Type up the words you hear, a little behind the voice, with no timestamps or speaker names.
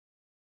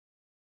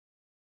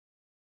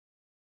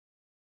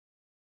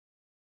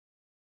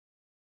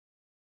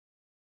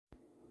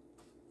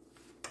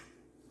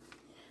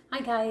Hi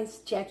guys,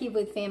 Jackie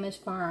with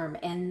Famished Farm,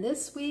 and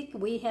this week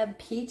we have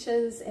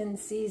peaches in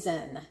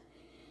season.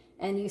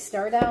 And you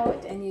start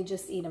out and you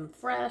just eat them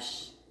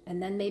fresh,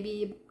 and then maybe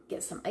you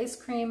get some ice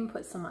cream,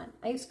 put some on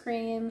ice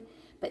cream,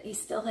 but you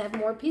still have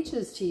more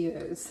peaches to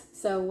use.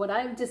 So what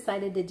I've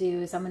decided to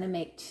do is I'm going to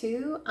make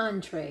 2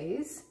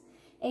 entrees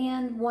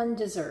and 1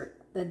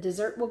 dessert. The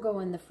dessert will go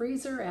in the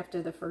freezer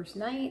after the first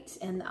night,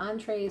 and the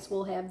entrees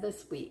we'll have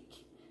this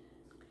week.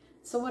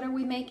 So what are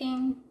we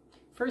making?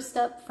 First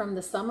up, from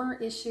the summer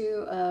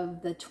issue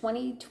of the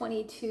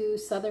 2022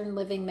 Southern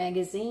Living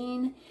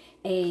magazine,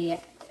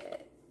 a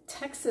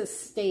Texas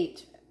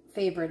state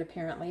favorite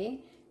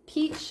apparently,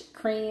 peach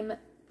cream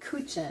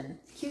Kuchen.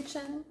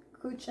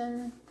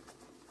 Kuchen?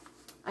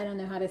 I don't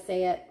know how to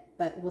say it,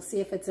 but we'll see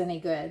if it's any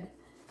good.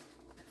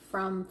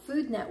 From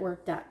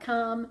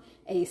foodnetwork.com,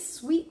 a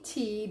sweet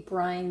tea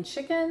brine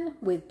chicken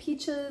with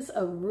peaches,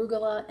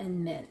 arugula,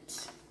 and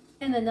mint.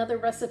 And another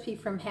recipe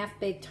from Half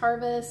Baked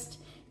Harvest,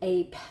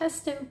 a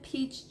pesto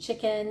peach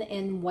chicken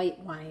in white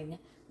wine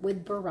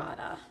with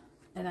burrata.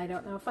 And I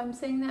don't know if I'm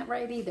saying that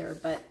right either,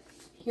 but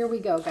here we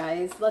go,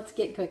 guys. Let's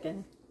get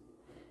cooking.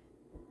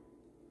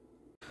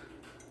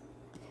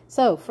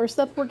 So first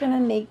up, we're gonna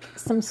make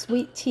some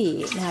sweet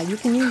tea. Now you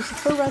can use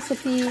her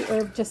recipe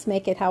or just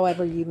make it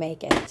however you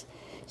make it.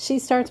 She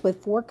starts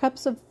with 4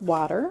 cups of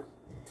water,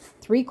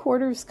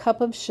 3/4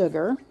 cup of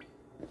sugar.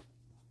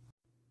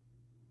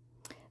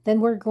 Then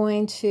we're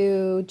going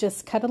to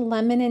just cut a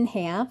lemon in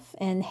half,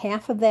 and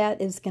half of that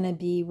is going to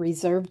be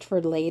reserved for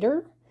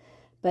later,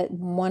 but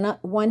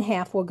one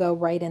half will go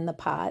right in the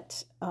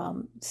pot.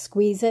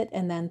 Squeeze it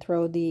and then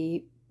throw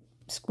the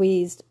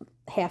squeezed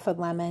half a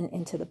lemon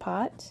into the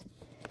pot.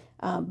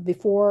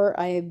 Before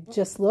I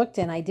just looked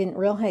and I didn't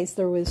realize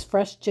there was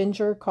fresh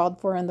ginger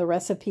called for in the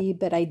recipe,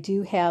 but I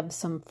do have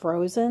some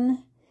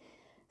frozen.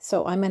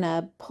 So I'm going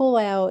to pull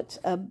out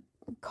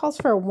calls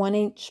for a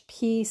 1-inch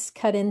piece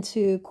cut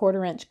into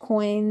 1/4-inch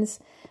coins.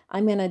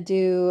 I'm going to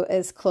do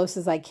as close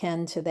as I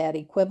can to that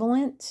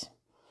equivalent.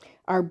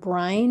 Our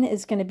brine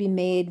is going to be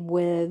made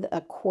with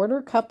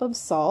 1/4 cup of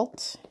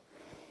salt.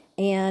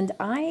 And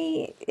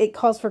it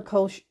calls for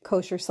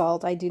kosher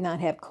salt. I do not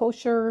have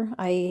kosher.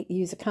 I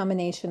use a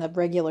combination of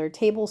regular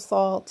table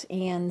salt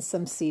and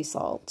some sea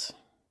salt.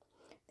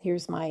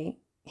 Here's my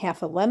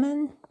half a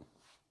lemon.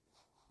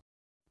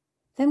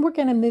 Then we're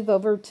going to move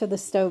over to the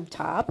stove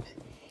top.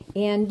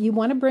 And you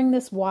want to bring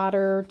this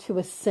water to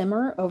a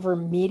simmer over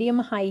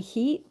medium-high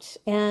heat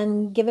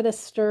and give it a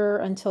stir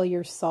until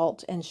your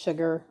salt and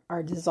sugar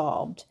are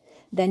dissolved.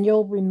 Then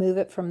you'll remove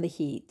it from the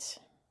heat.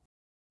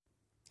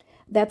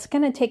 That's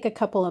going to take a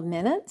couple of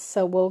minutes,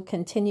 so we'll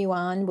continue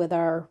on with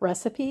our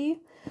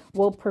recipe.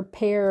 We'll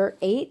prepare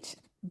 8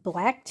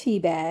 black tea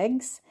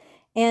bags.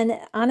 And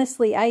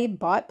honestly, I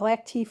bought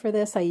black tea for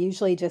this. I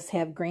usually just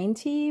have green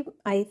tea.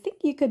 I think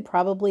you could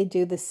probably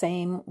do the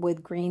same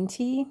with green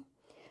tea,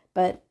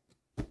 but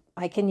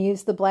I can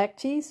use the black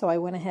tea, so I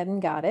went ahead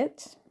and got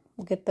it.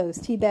 We'll get those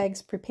tea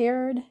bags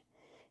prepared,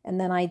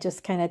 and then I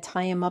just kind of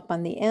tie them up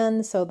on the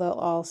end so they'll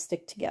all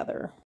stick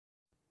together.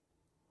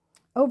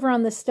 Over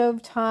on the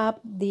stove top,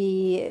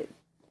 the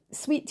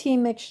sweet tea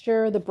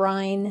mixture, the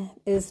brine,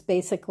 is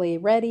basically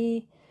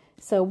ready.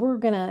 So we're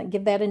going to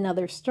give that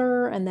another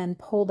stir and then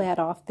pull that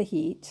off the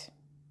heat.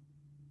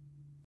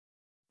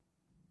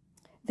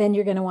 Then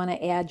you're going to want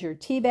to add your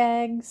tea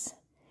bags,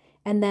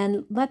 and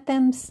then let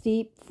them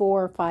steep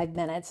for 5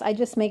 minutes. I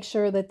just make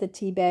sure that the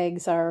tea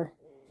bags are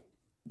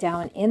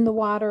down in the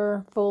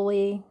water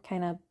fully,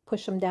 kind of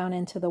push them down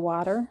into the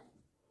water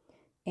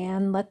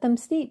and let them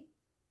steep.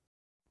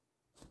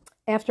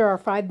 After our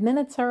 5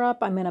 minutes are up,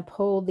 I'm going to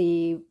pull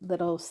the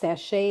little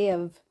sachet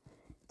of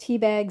tea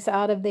bags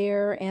out of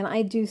there, and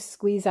I do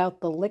squeeze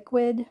out the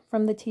liquid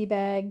from the tea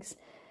bags.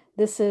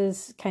 This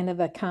is kind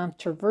of a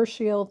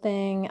controversial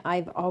thing.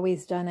 I've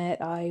always done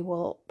it. I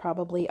will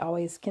probably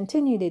always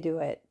continue to do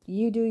it.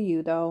 You do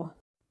you, though.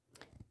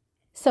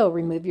 So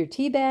remove your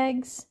tea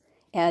bags,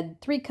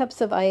 add 3 cups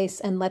of ice,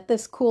 and let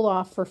this cool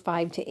off for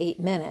 5 to 8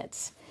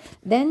 minutes.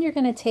 Then you're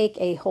going to take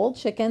a whole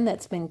chicken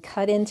that's been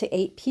cut into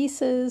 8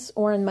 pieces,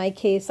 or in my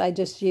case, I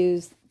just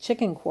used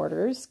chicken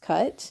quarters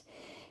cut.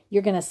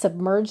 You're going to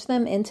submerge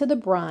them into the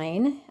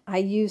brine. I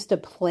used a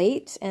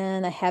plate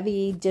and a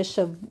heavy dish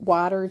of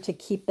water to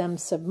keep them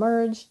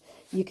submerged.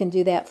 You can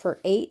do that for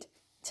 8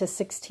 to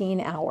 16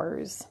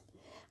 hours.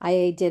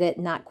 I did it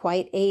not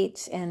quite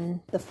 8, and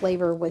the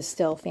flavor was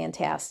still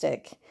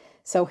fantastic.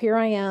 So here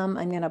I am.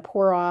 I'm going to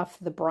pour off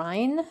the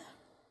brine,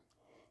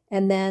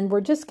 and then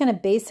we're just going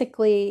to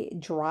basically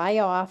dry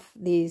off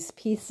these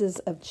pieces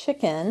of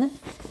chicken.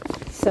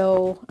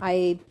 So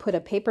I put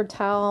a paper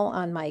towel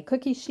on my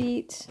cookie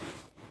sheet,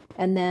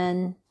 and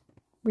then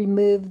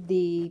remove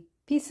the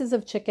pieces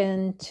of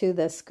chicken to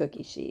this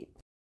cookie sheet.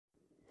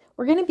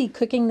 We're going to be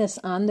cooking this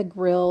on the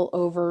grill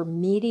over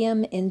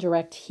medium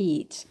indirect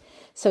heat.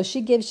 So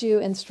she gives you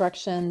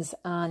instructions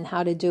on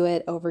how to do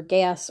it over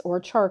gas or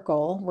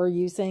charcoal. We're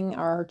using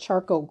our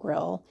charcoal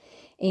grill.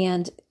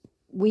 And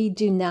We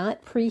do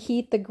not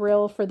preheat the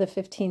grill for the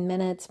 15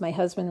 minutes. My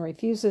husband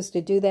refuses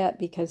to do that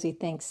because he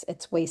thinks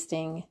it's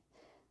wasting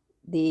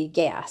the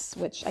gas,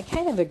 which I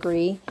kind of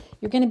agree.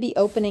 You're going to be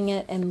opening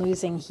it and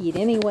losing heat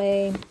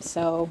anyway,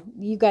 so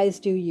you guys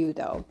do you,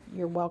 though.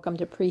 You're welcome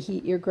to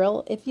preheat your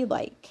grill if you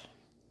like.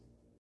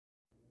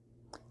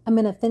 I'm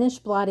going to finish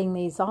blotting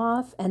these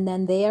off, and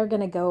then they are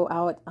going to go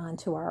out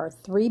onto our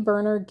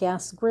 3-burner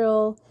gas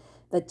grill.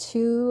 The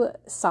 2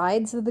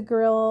 sides of the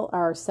grill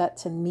are set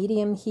to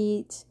medium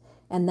heat,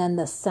 and then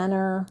the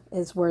center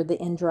is where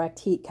the indirect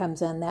heat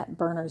comes in. That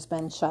burner's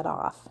been shut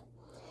off.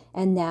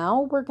 And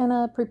now we're going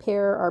to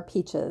prepare our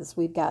peaches.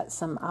 We've got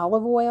some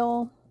olive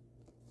oil,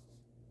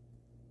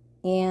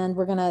 and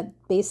we're going to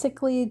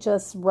basically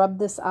just rub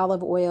this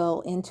olive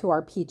oil into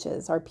our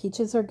peaches. Our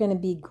peaches are going to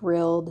be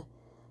grilled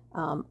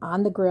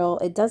on the grill.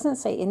 It doesn't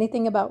say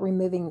anything about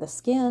removing the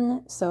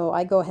skin, so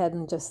I go ahead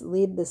and just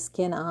leave the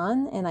skin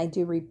on, and I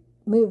do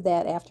remove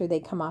that after they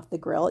come off the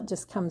grill. It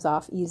just comes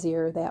off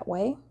easier that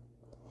way.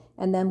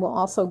 And then we'll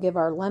also give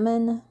our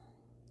lemon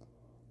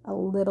a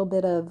little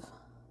bit of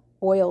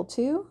oil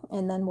too,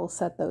 and then we'll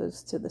set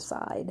those to the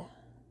side.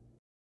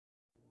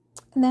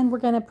 And then we're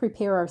going to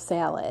prepare our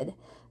salad.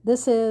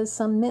 This is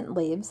some mint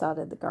leaves out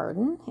of the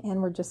garden,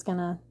 and we're just going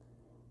to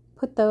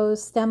put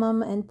those, stem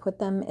them, and put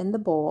them in the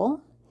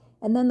bowl.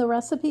 And then the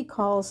recipe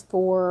calls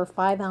for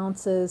 5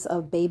 ounces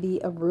of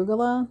baby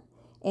arugula.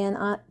 And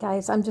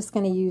guys, I'm just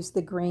going to use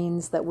the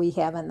greens that we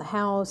have in the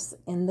house.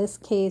 In this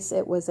case,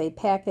 it was a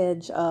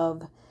package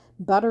of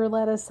butter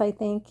lettuce, I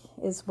think,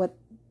 is what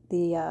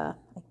the,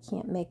 I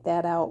can't make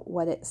that out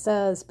what it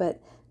says, but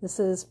this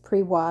is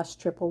pre-washed,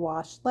 triple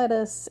washed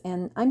lettuce.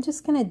 And I'm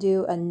just going to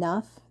do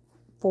enough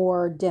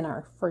for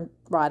dinner for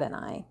Rod and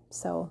I.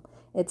 So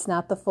it's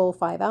not the full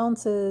 5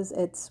 ounces.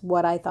 It's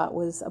what I thought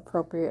was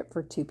appropriate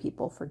for 2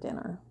 people for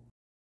dinner.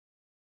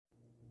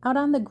 Out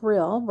on the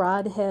grill,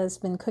 Rod has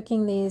been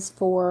cooking these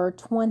for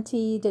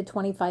 20 to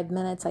 25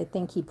 minutes. I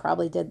think he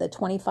probably did the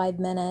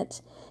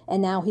 25-minute,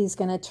 and now he's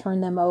going to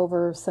turn them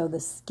over so the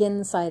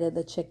skin side of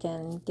the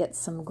chicken gets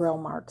some grill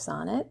marks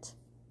on it.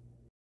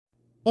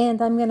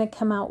 And I'm going to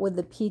come out with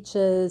the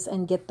peaches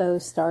and get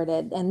those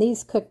started, and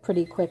these cook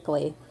pretty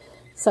quickly.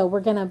 So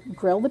we're going to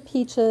grill the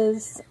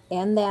peaches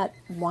and that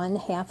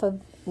 1/2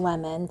 of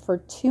lemon for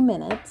 2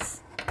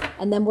 minutes.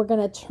 And then we're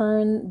going to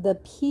turn the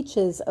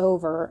peaches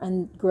over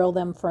and grill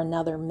them for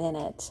another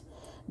minute.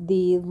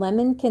 The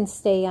lemon can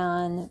stay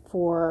on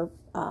for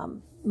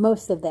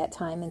most of that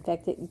time. In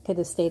fact, it could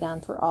have stayed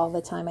on for all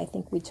the time. I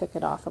think we took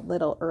it off a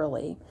little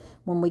early.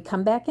 When we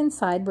come back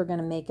inside, we're going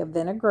to make a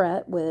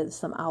vinaigrette with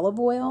some olive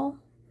oil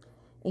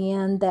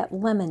and that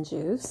lemon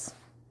juice.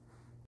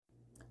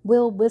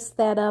 We'll whisk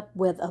that up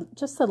with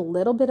just a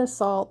little bit of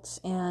salt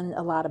and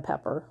a lot of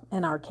pepper.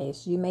 In our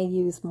case, you may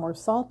use more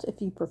salt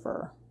if you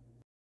prefer.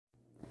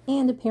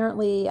 And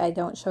apparently I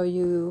don't show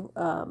you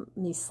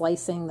me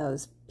slicing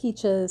those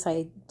peaches.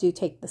 I do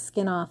take the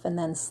skin off and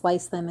then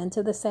slice them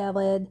into the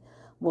salad.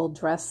 We'll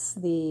dress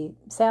the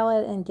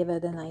salad and give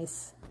it a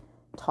nice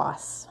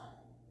toss.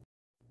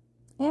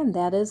 And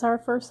that is our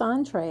first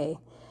entree.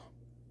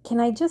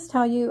 Can I just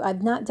tell you,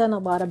 I've not done a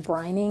lot of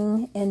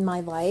brining in my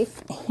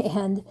life,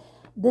 and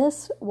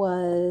this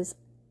was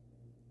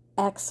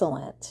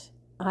excellent.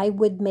 I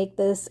would make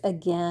this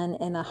again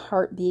in a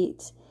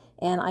heartbeat.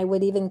 And I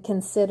would even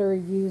consider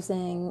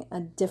using a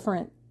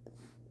different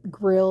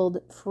grilled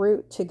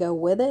fruit to go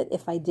with it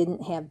if I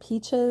didn't have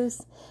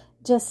peaches.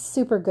 Just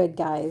super good,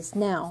 guys.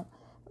 Now,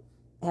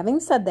 having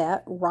said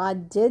that,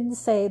 Rod did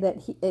say that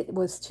it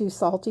was too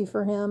salty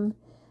for him.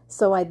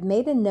 So I've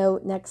made a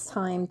note next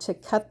time to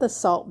cut the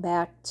salt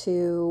back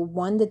to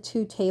 1 to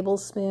 2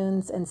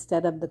 tablespoons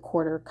instead of the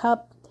 1/4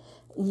 cup.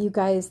 You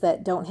guys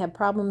that don't have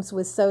problems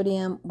with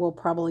sodium will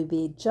probably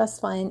be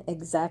just fine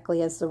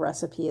exactly as the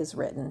recipe is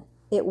written.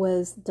 It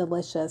was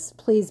delicious.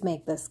 Please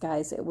make this,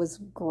 guys. It was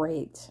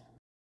great.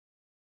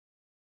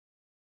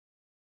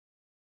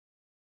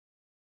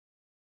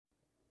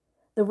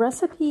 The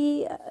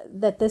recipe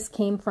that this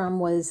came from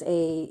was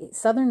a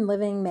Southern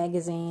Living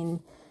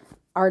magazine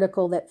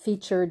article that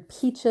featured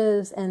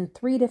peaches and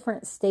 3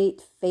 different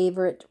state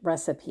favorite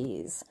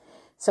recipes.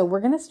 So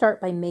we're going to start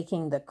by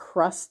making the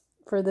crust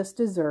for this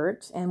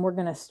dessert, and we're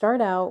going to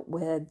start out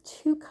with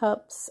 2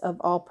 cups of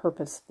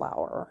all-purpose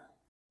flour.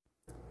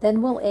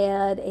 Then we'll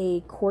add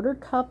a 1/4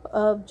 cup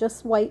of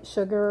just white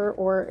sugar,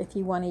 or if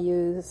you want to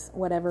use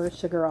whatever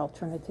sugar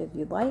alternative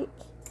you'd like.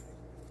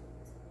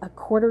 A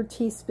 1/4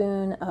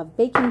 teaspoon of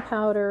baking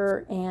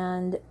powder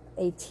and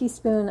a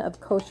teaspoon of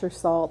kosher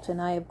salt. And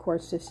I, of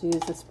course, just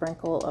use a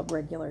sprinkle of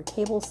regular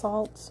table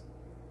salt.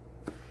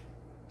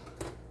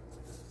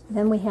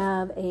 Then we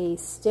have a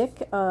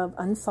stick of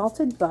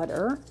unsalted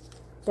butter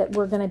that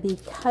we're going to be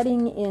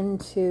cutting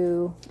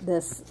into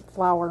this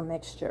flour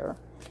mixture.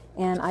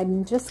 And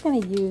I'm just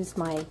going to use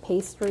my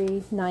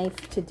pastry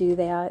knife to do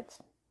that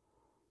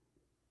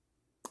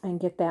and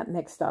get that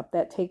mixed up.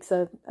 That takes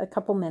a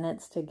couple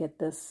minutes to get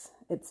this.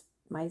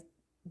 My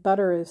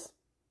butter is,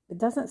 it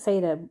doesn't say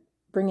to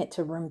bring it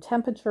to room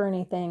temperature or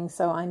anything,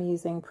 so I'm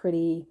using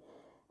pretty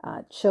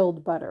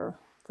chilled butter.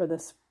 for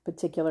this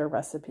particular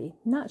recipe.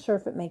 Not sure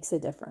if it makes a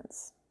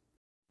difference.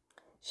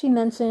 She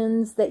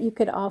mentions that you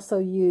could also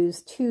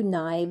use 2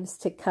 knives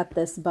to cut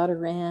this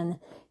butter in.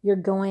 You're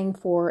going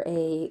for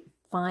a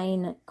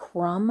fine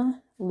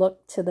crumb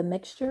look to the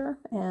mixture,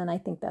 and I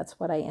think that's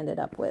what I ended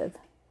up with.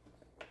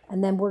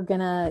 And then we're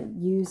gonna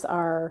use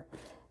our,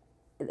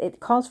 it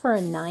calls for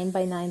a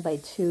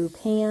 9x9x2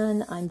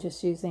 pan. I'm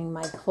just using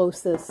my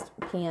closest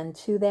pan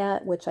to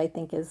that, which I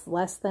think is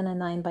less than a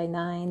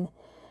 9x9.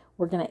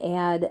 We're gonna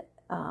add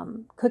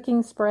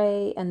cooking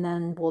spray, and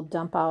then we'll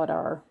dump out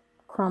our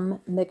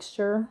crumb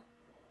mixture,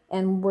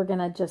 and we're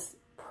gonna just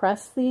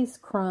press these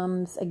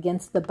crumbs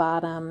against the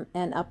bottom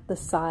and up the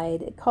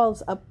side. It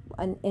calls up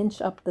 1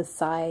 inch up the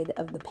side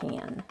of the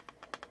pan.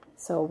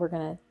 So we're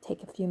gonna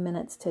take a few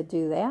minutes to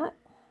do that.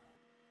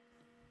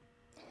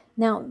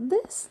 Now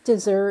this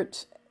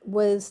dessert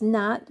was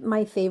not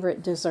my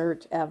favorite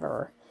dessert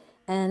ever,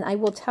 and I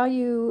will tell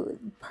you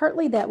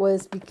partly that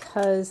was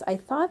because I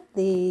thought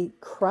the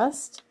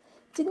crust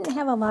didn't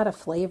have a lot of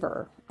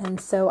flavor,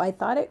 and so I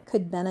thought it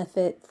could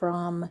benefit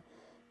from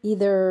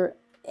either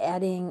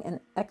adding an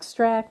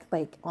extract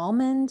like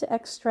almond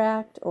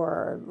extract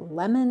or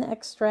lemon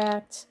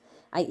extract.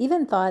 I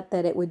even thought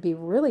that it would be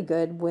really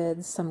good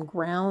with some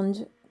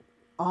ground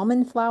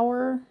almond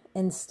flour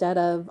instead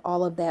of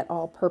all of that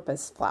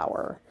all-purpose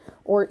flour,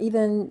 or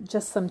even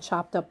just some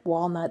chopped up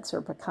walnuts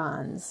or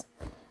pecans.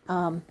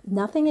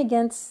 Nothing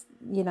against,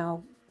 you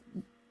know,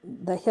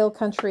 the hill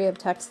country of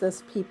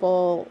Texas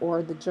people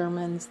or the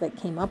Germans that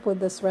came up with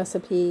this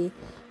recipe.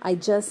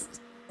 It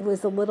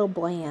was a little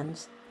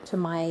bland to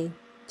my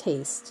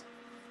taste.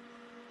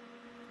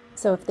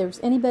 So if there's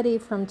anybody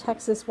from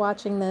Texas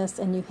watching this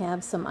and you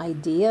have some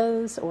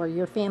ideas, or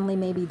your family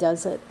maybe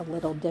does it a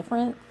little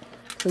different,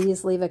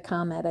 please leave a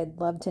comment. I'd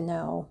love to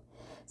know.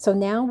 So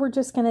now we're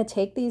just going to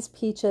take these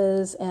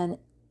peaches and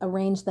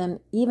arrange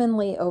them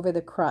evenly over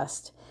the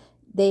crust.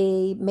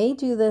 They may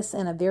do this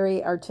in a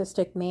very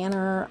artistic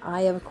manner.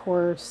 I, of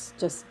course,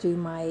 just do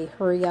my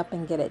hurry up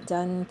and get it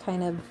done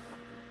kind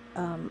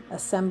of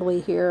assembly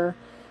here.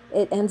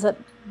 It ends up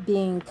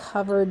being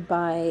covered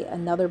by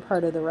another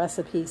part of the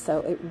recipe, so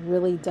it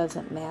really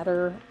doesn't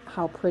matter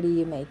how pretty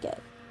you make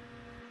it.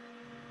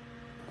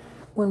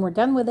 When we're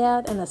done with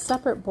that, in a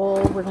separate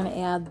bowl, we're going to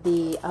add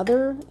the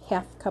other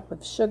 ½ cup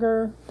of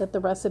sugar that the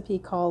recipe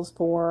calls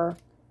for,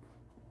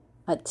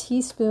 a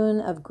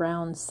teaspoon of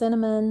ground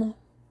cinnamon,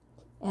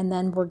 and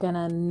then we're going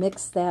to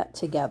mix that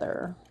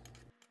together.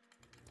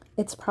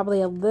 It's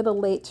probably a little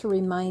late to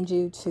remind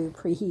you to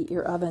preheat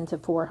your oven to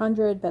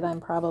 400, but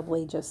I'm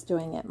probably just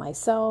doing it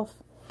myself.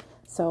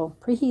 So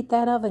preheat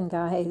that oven,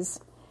 guys.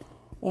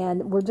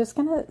 And we're just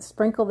going to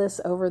sprinkle this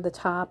over the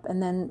top,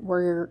 and then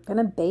we're going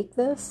to bake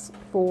this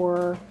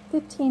for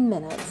 15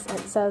 minutes. It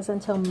says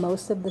until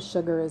most of the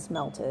sugar is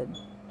melted.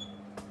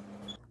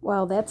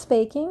 While that's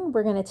baking,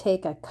 we're going to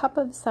take a cup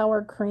of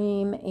sour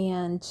cream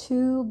and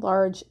 2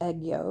 large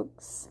egg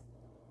yolks,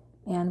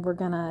 and we're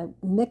going to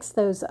mix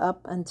those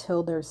up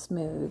until they're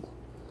smooth.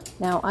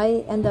 Now,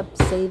 I end up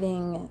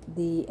saving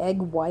the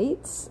egg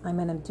whites. I'm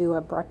going to do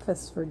a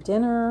breakfast for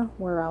dinner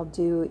where I'll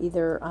do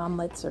either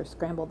omelets or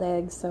scrambled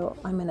eggs, so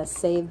I'm going to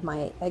save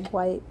my egg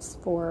whites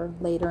for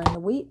later in the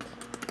week.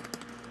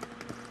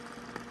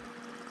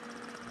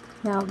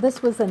 Now,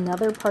 this was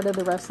another part of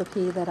the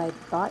recipe that I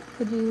thought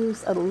could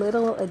use a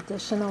little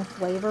additional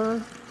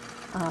flavor,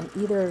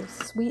 either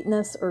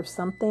sweetness or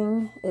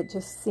something. It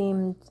just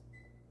seemed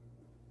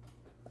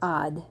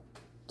odd,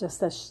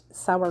 just a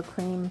sour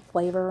cream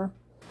flavor.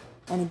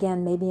 And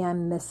again, maybe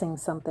I'm missing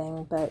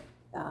something, but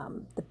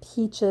the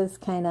peaches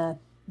kind of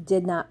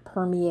did not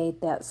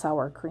permeate that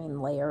sour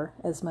cream layer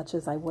as much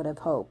as I would have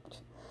hoped.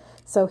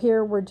 So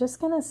here we're just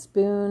going to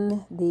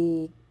spoon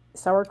the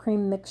sour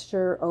cream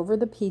mixture over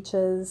the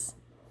peaches,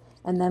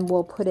 and then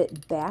we'll put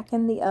it back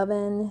in the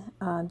oven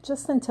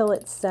just until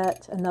it's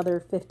set, another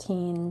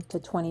 15 to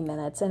 20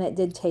 minutes, and it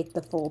did take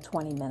the full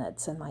 20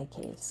 minutes in my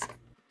case.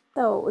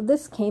 So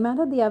this came out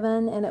of the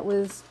oven and it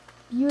was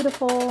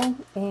beautiful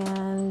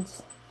and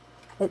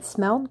it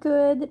smelled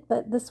good,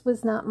 but this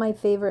was not my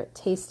favorite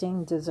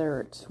tasting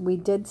dessert. We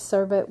did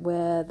serve it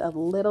with a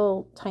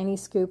little tiny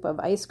scoop of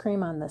ice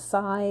cream on the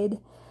side.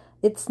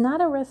 It's not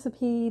a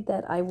recipe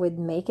that I would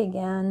make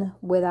again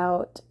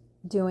without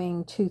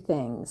doing 2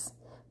 things: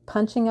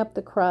 punching up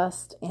the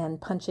crust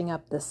and punching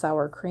up the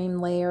sour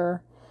cream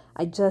layer.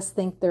 I just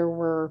think there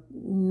were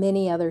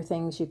many other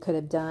things you could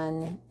have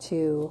done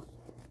to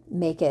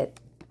make it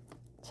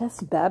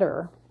just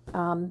better.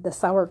 The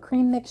sour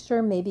cream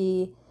mixture,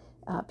 maybe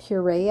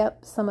puree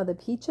up some of the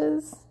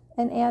peaches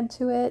and add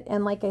to it.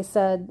 And like I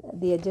said,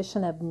 the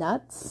addition of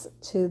nuts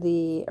to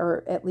the,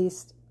 or at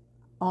least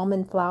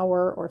almond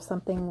flour or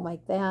something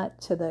like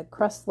that to the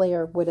crust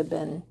layer would have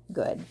been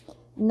good.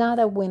 Not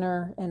a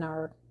winner in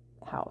our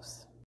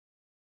house.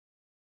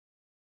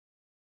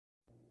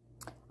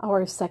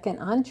 Our second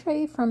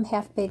entree from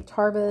Half Baked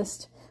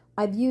Harvest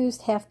I've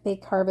used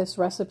half-baked harvest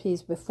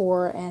recipes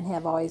before and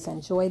have always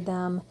enjoyed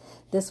them.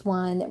 This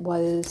one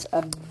was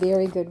a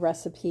very good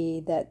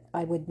recipe that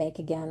I would make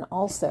again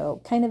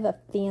also. Kind of a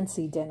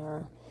fancy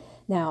dinner.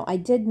 Now, I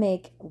did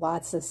make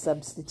lots of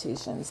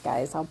substitutions,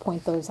 guys. I'll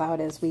point those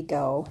out as we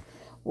go.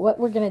 What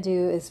we're going to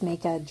do is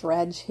make a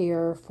dredge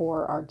here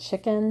for our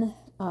chicken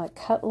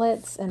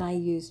cutlets, and I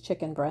use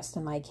chicken breast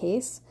in my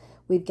case.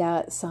 We've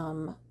got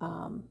some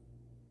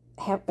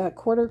a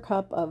quarter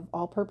cup of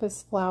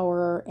all-purpose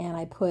flour, and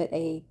I put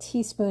a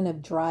teaspoon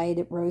of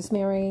dried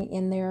rosemary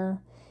in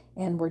there,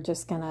 and we're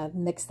just going to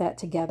mix that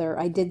together.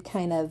 I did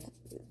kind of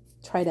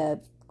try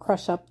to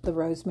crush up the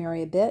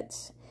rosemary a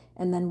bit,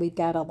 and then we've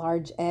got a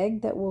large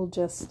egg that we'll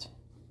just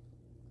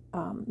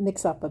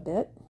mix up a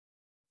bit.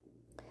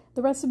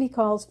 The recipe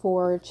calls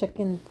for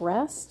chicken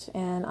breast,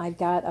 and I've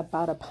got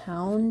about a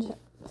pound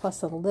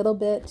plus a little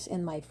bit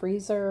in my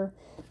freezer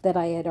that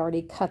I had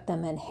already cut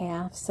them in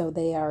half, so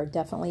they are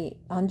definitely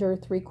under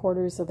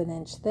 3/4 of an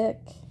inch thick.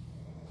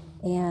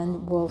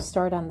 And we'll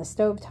start on the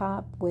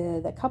stovetop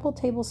with a couple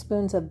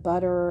tablespoons of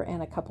butter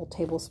and a couple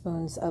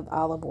tablespoons of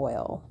olive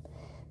oil.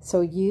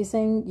 So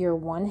using your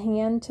one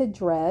hand to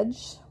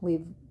dredge,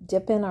 we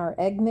dip in our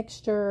egg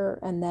mixture,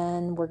 and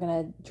then we're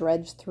going to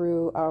dredge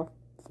through our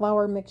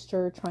flour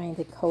mixture, trying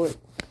to coat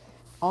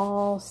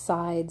all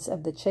sides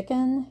of the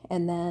chicken.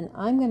 And then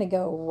I'm going to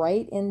go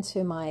right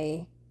into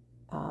my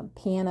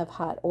pan of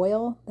hot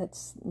oil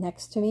that's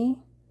next to me.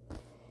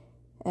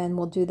 And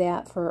we'll do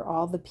that for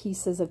all the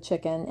pieces of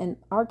chicken. In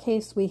our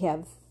case, we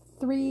have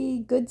 3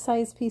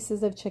 good-sized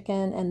pieces of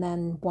chicken and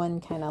then 1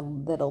 kind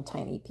of little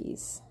tiny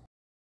piece.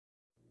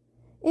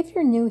 If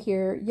you're new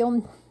here,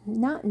 you'll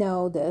not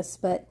know this,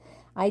 but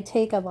I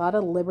take a lot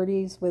of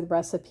liberties with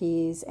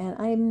recipes, and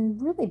I'm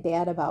really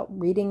bad about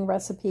reading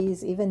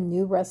recipes, even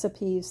new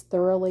recipes,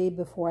 thoroughly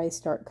before I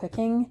start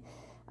cooking.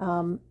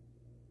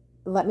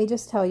 Let me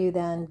just tell you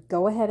then,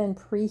 go ahead and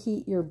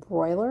preheat your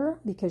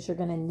broiler because you're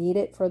going to need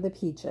it for the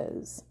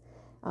peaches.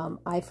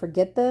 I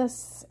forget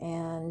this,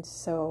 and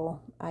so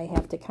I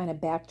have to kind of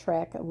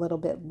backtrack a little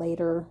bit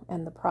later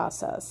in the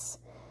process.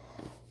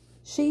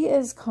 She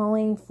is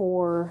calling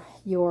for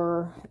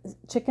your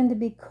chicken to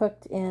be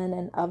cooked in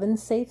an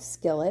oven-safe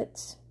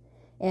skillet,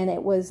 and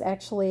it was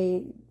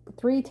actually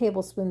 3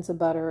 tablespoons of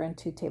butter and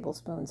 2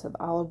 tablespoons of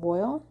olive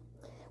oil.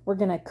 We're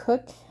going to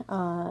cook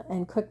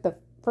the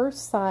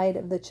first side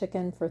of the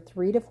chicken for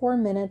 3 to 4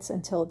 minutes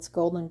until it's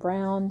golden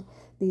brown.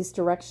 These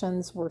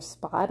directions were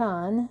spot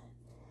on.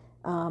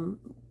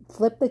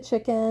 Flip the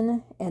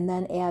chicken and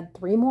then add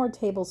 3 more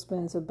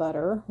tablespoons of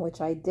butter, which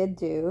I did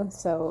do.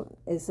 So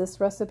is this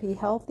recipe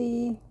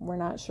healthy? We're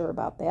not sure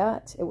about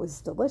that. It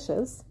was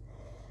delicious.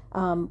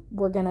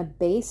 We're going to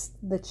baste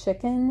the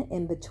chicken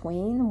in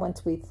between.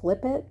 Once we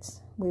flip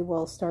it, we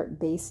will start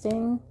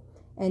basting,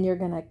 and you're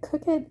going to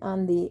cook it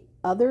on the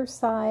other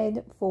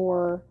side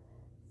for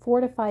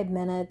 4 to 5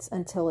 minutes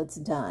until it's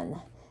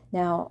done.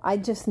 Now, I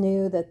just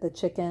knew that the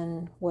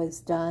chicken was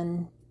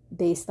done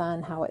based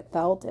on how it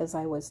felt as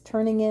I was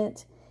turning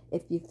it.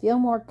 If you feel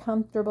more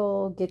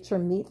comfortable, get your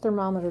meat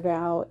thermometer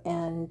out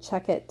and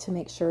check it to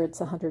make sure it's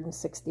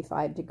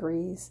 165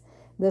 degrees.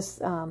 This,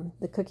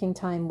 the cooking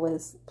time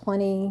was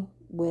plenty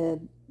with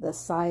the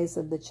size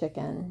of the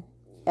chicken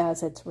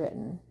as it's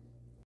written.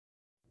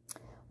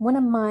 One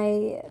of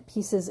my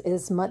pieces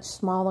is much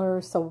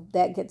smaller, so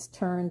that gets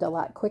turned a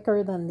lot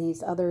quicker than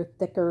these other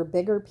thicker,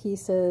 bigger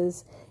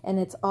pieces, and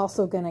it's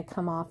also going to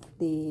come off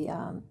the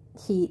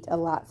heat a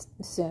lot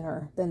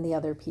sooner than the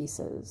other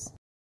pieces.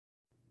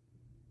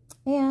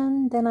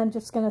 And then I'm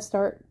just going to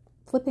start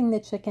flipping the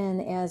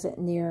chicken as it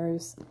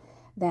nears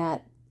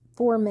that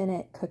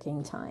 4-minute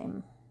cooking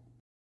time.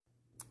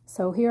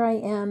 So here I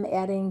am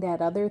adding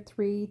that other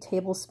 3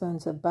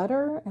 tablespoons of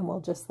butter, and we'll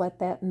just let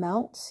that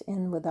melt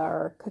in with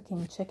our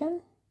cooking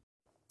chicken.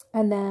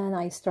 And then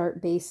I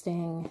start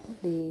basting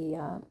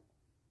the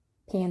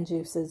pan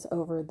juices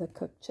over the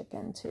cooked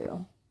chicken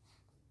too.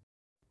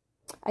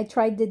 I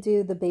tried to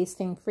do the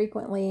basting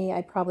frequently.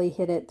 I probably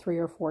hit it 3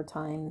 or 4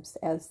 times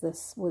as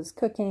this was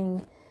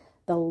cooking.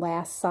 The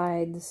last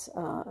sides,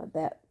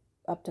 that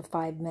up to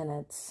 5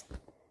 minutes,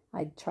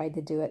 I tried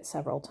to do it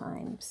several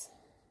times.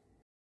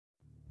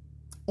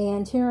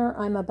 And here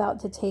I'm about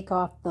to take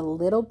off the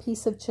little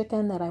piece of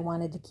chicken that I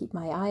wanted to keep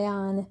my eye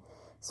on.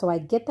 So I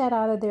get that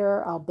out of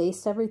there, I'll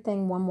baste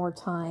everything one more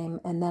time,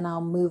 and then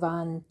I'll move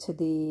on to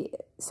the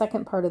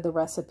second part of the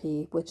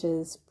recipe, which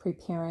is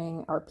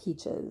preparing our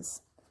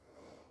peaches.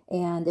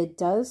 And it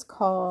does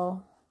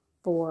call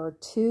for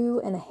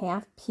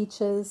 2½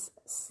 peaches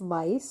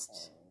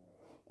sliced.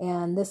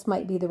 And this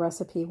might be the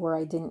recipe where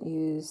I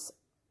definitely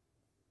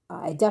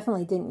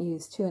didn't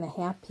use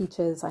 2½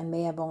 peaches. I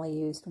may have only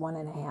used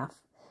 1½.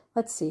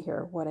 Let's see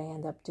here what I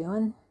end up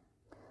doing.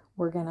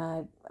 We're going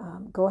to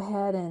go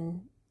ahead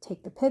and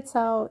take the pits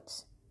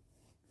out.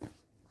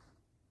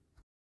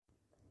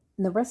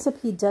 And the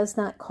recipe does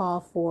not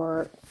call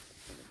for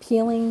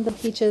peeling the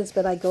peaches,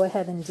 but I go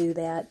ahead and do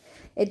that.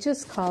 It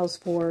just calls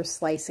for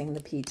slicing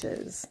the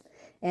peaches.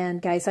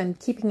 And guys, I'm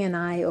keeping an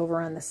eye over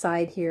on the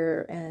side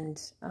here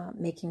and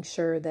making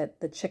sure that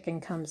the chicken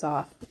comes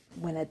off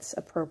when it's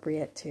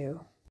appropriate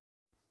to.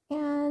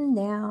 And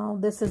now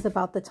this is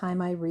about the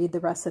time I read the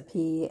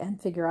recipe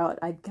and figure out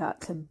I've got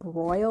to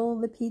broil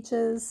the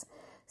peaches.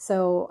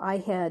 So I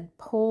had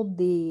pulled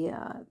the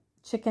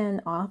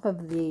chicken off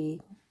of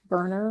the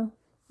burner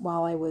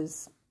while I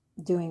was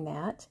doing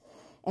that.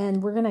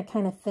 And we're going to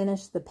kind of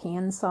finish the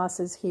pan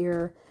sauces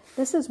here.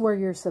 This is where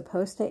you're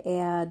supposed to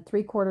add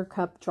 3/4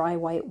 cup dry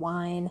white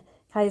wine.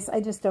 Guys,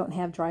 I just don't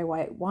have dry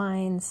white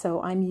wine, so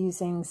I'm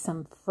using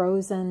some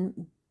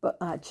frozen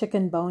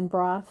chicken bone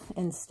broth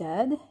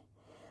instead.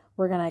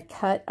 We're going to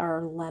cut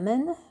our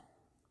lemon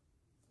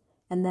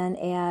and then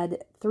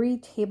add 3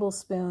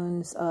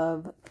 tablespoons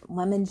of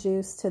lemon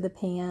juice to the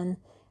pan,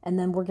 and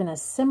then we're going to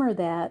simmer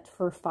that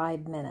for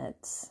 5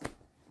 minutes.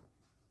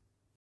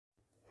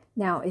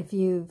 Now, if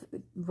you've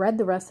read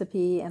the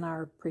recipe and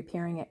are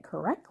preparing it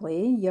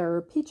correctly,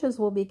 your peaches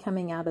will be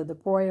coming out of the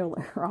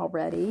broiler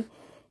already.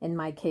 In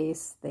my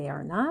case, they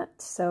are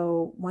not.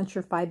 So once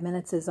your 5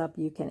 minutes is up,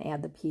 you can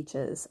add the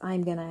peaches.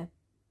 I'm going to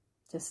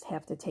just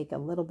have to take a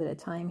little bit of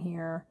time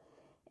here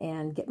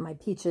and get my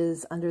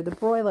peaches under the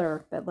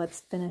broiler. But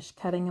let's finish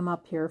cutting them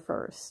up here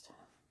first.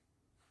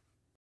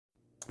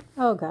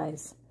 Oh,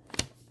 guys.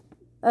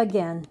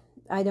 Again,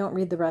 I don't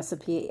read the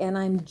recipe, and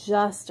I'm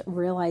just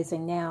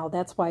realizing now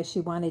that's why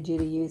she wanted you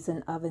to use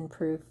an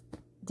oven-proof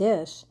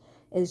dish,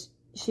 is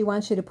she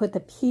wants you to put the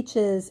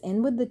peaches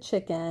in with the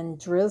chicken,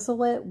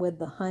 drizzle it with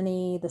the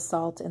honey, the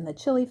salt, and the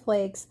chili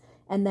flakes,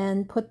 and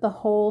then put the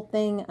whole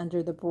thing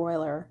under the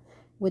broiler,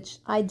 which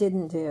I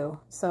didn't do.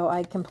 So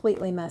I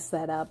completely messed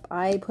that up.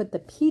 I put the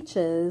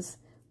peaches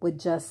with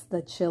just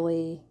the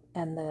chili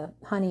and the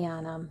honey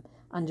on them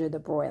under the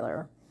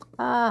broiler.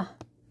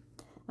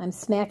 I'm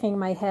smacking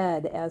my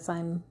head as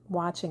I'm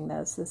watching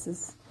this. This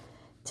is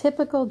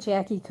typical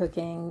Jackie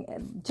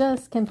cooking.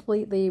 Just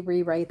completely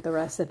rewrite the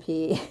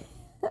recipe.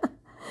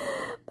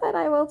 But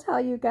I will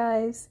tell you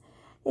guys,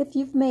 if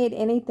you've made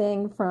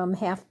anything from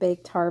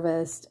Half-Baked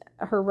Harvest,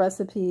 her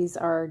recipes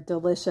are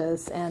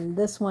delicious, and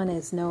this one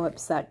is no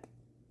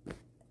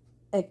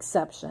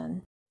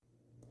exception.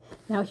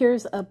 Now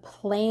here's a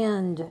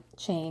planned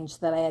change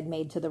that I had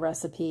made to the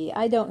recipe.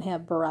 I don't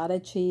have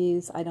burrata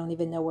cheese. I don't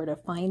even know where to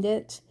find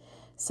it.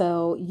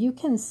 So you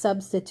can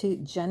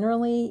substitute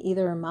generally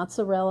either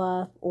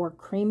mozzarella or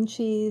cream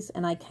cheese,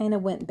 and I kind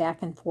of went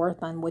back and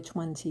forth on which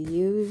one to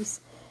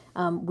use.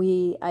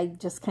 I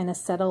just kind of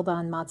settled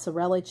on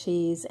mozzarella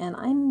cheese, and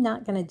I'm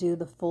not going to do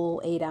the full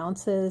 8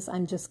 ounces.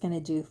 I'm just going to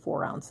do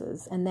 4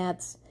 ounces, and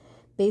that's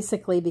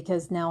basically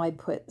because now I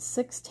put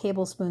 6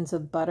 tablespoons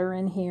of butter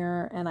in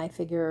here, and I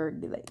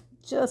figured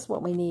just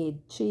what we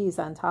need, cheese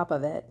on top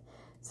of it.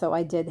 So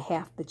I did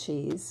half the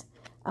cheese.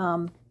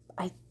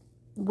 I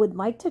would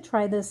like to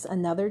try this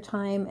another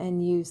time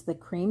and use the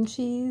cream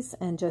cheese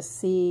and just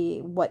see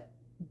what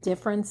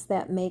difference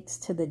that makes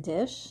to the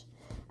dish.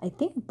 I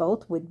think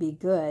both would be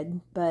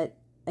good, but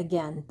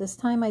again, this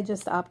time I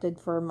just opted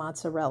for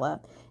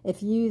mozzarella.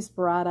 If you use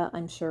burrata,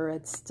 I'm sure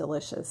it's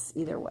delicious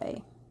either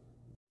way.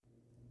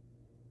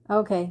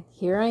 Okay,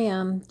 here I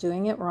am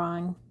doing it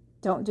wrong.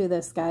 Don't do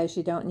this, guys.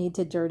 You don't need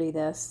to dirty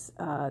this.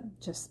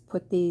 Just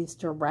put these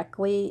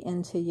directly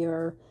into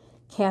your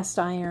cast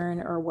iron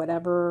or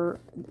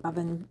whatever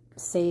oven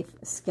safe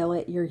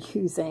skillet you're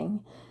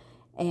using,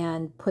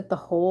 and put the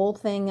whole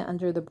thing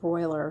under the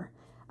broiler.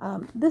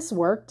 This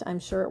worked. I'm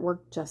sure it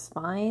worked just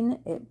fine.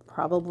 It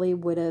probably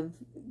would have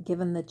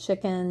given the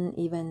chicken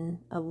even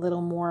a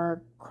little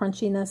more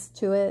crunchiness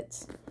to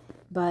it,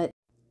 but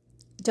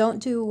don't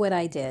do what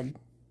I did.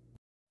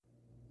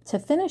 To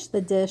finish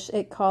the dish,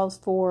 it calls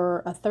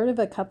for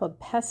 1/3 cup of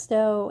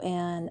pesto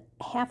and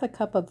 1/2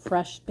 cup of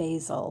fresh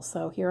basil.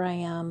 So here I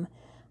am.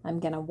 I'm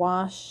going to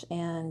wash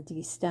and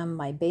destem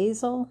my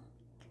basil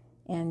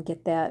and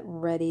get that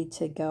ready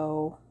to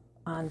go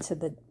onto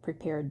the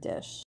prepared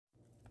dish.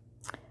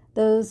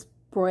 Those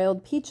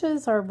broiled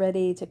peaches are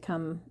ready to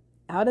come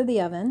out of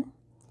the oven.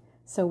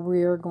 So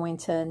we're going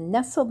to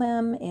nestle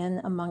them in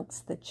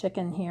amongst the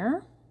chicken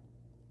here.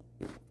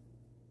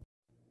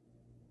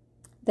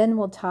 Then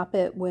we'll top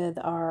it with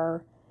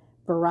our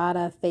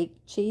burrata fake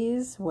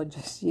cheese. We're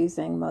just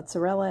using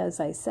mozzarella,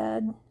 as I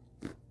said.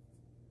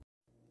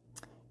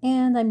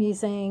 And I'm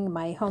using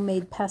my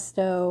homemade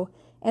pesto,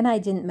 and I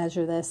didn't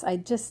measure this. I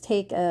just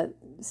take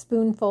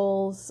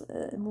spoonfuls,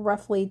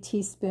 roughly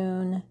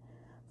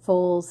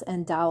teaspoonfuls,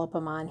 and dollop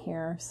them on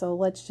here. So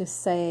let's just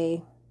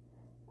say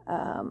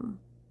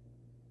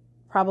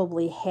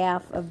probably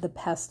half of the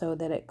pesto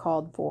that it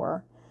called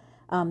for.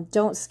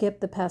 Don't skip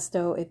the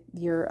pesto if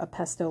you're a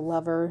pesto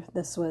lover.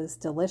 This was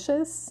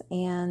delicious.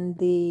 And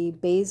the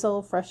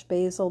basil, fresh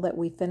basil that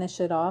we finish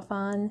it off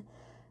on,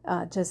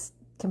 just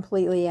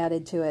completely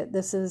added to it.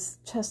 This is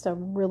just a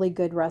really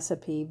good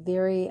recipe.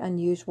 Very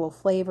unusual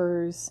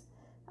flavors.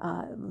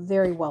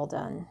 Very well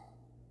done.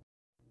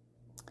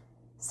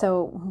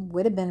 So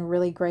would have been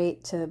really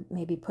great to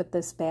maybe put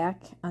this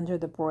back under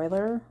the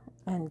broiler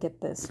and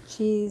get this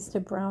cheese to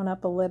brown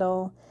up a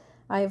little.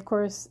 I, of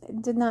course,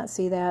 did not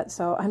see that,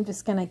 so I'm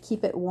just going to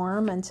keep it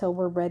warm until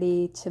we're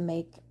ready to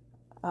make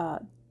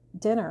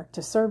dinner,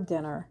 to serve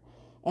dinner.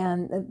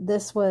 And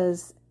this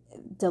was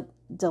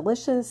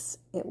delicious.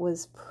 It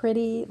was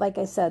pretty. Like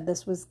I said,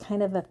 this was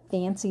kind of a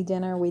fancy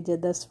dinner. We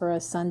did this for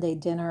a Sunday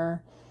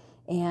dinner,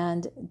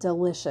 and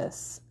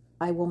delicious.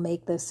 I will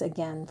make this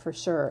again for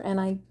sure, and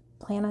I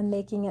plan on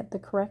making it the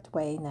correct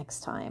way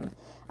next time.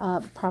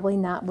 Probably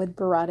not with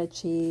burrata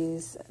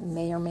cheese,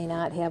 may or may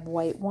not have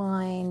white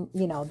wine,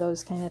 you know,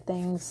 those kind of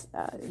things.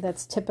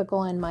 That's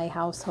typical in my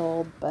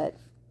household, but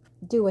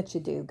do what you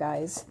do,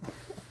 guys.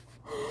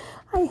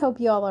 I hope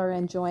you all are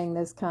enjoying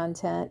this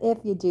content. If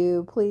you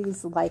do,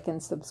 please like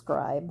and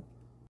subscribe.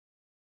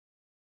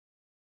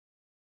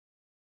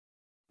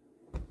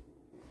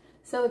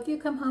 So if you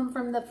come home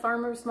from the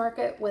farmer's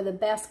market with a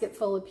basket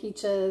full of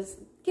peaches,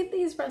 give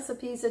these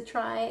recipes a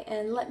try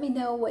and let me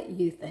know what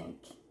you think.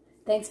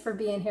 Thanks for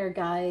being here,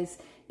 guys.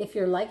 If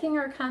you're liking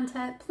our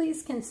content,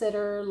 please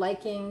consider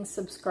liking,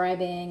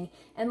 subscribing,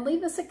 and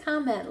leave us a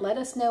comment. Let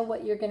us know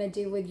what you're going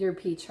to do with your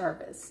peach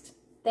harvest.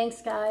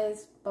 Thanks,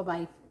 guys.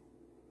 Bye-bye.